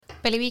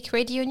Bailiwick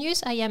Radio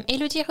News, I am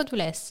Elodie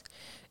Rodoules.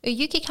 A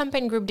UK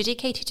campaign group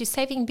dedicated to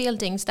saving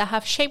buildings that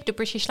have shaped the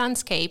British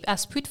landscape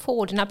has put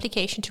forward an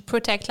application to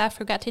protect Life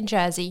Regatta in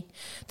Jersey.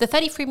 The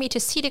 33-metre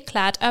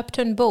cedar-clad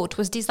upturned boat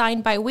was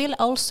designed by Will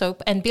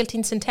Alsop and built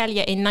in St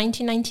Helier in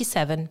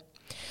 1997.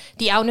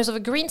 The owners of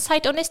a green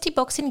site honesty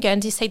box in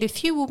Guernsey say the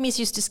few who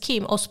misuse the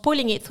scheme are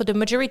spoiling it for the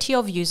majority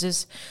of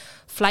users.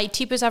 Flight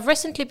tippers have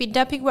recently been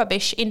dumping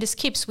rubbish in the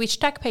skips which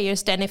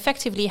taxpayers then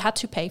effectively had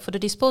to pay for the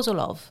disposal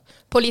of.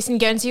 Police in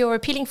Guernsey are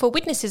appealing for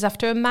witnesses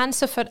after a man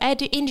suffered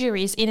head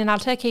injuries in an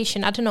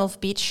altercation at the North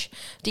Beach.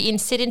 The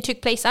incident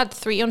took place at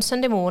 3 on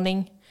Sunday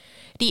morning.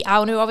 The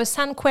owner of a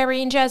sand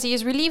quarry in Jersey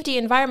has relieved the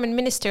Environment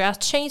Minister has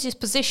changed his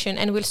position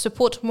and will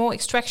support more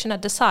extraction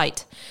at the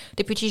site.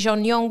 Deputy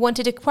John Young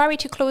wanted the quarry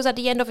to close at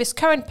the end of his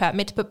current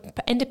permit, but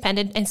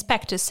independent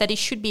inspectors said it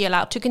should be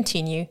allowed to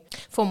continue.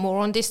 For more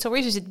on this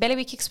story, visit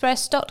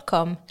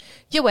bailiwickexpress.com.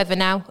 Your weather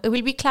now. It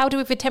will be cloudy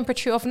with a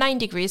temperature of 9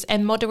 degrees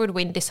and moderate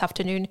wind this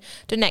afternoon.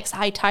 The next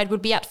high tide will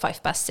be at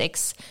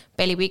 6:05.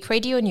 Bailiwick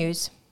Radio News.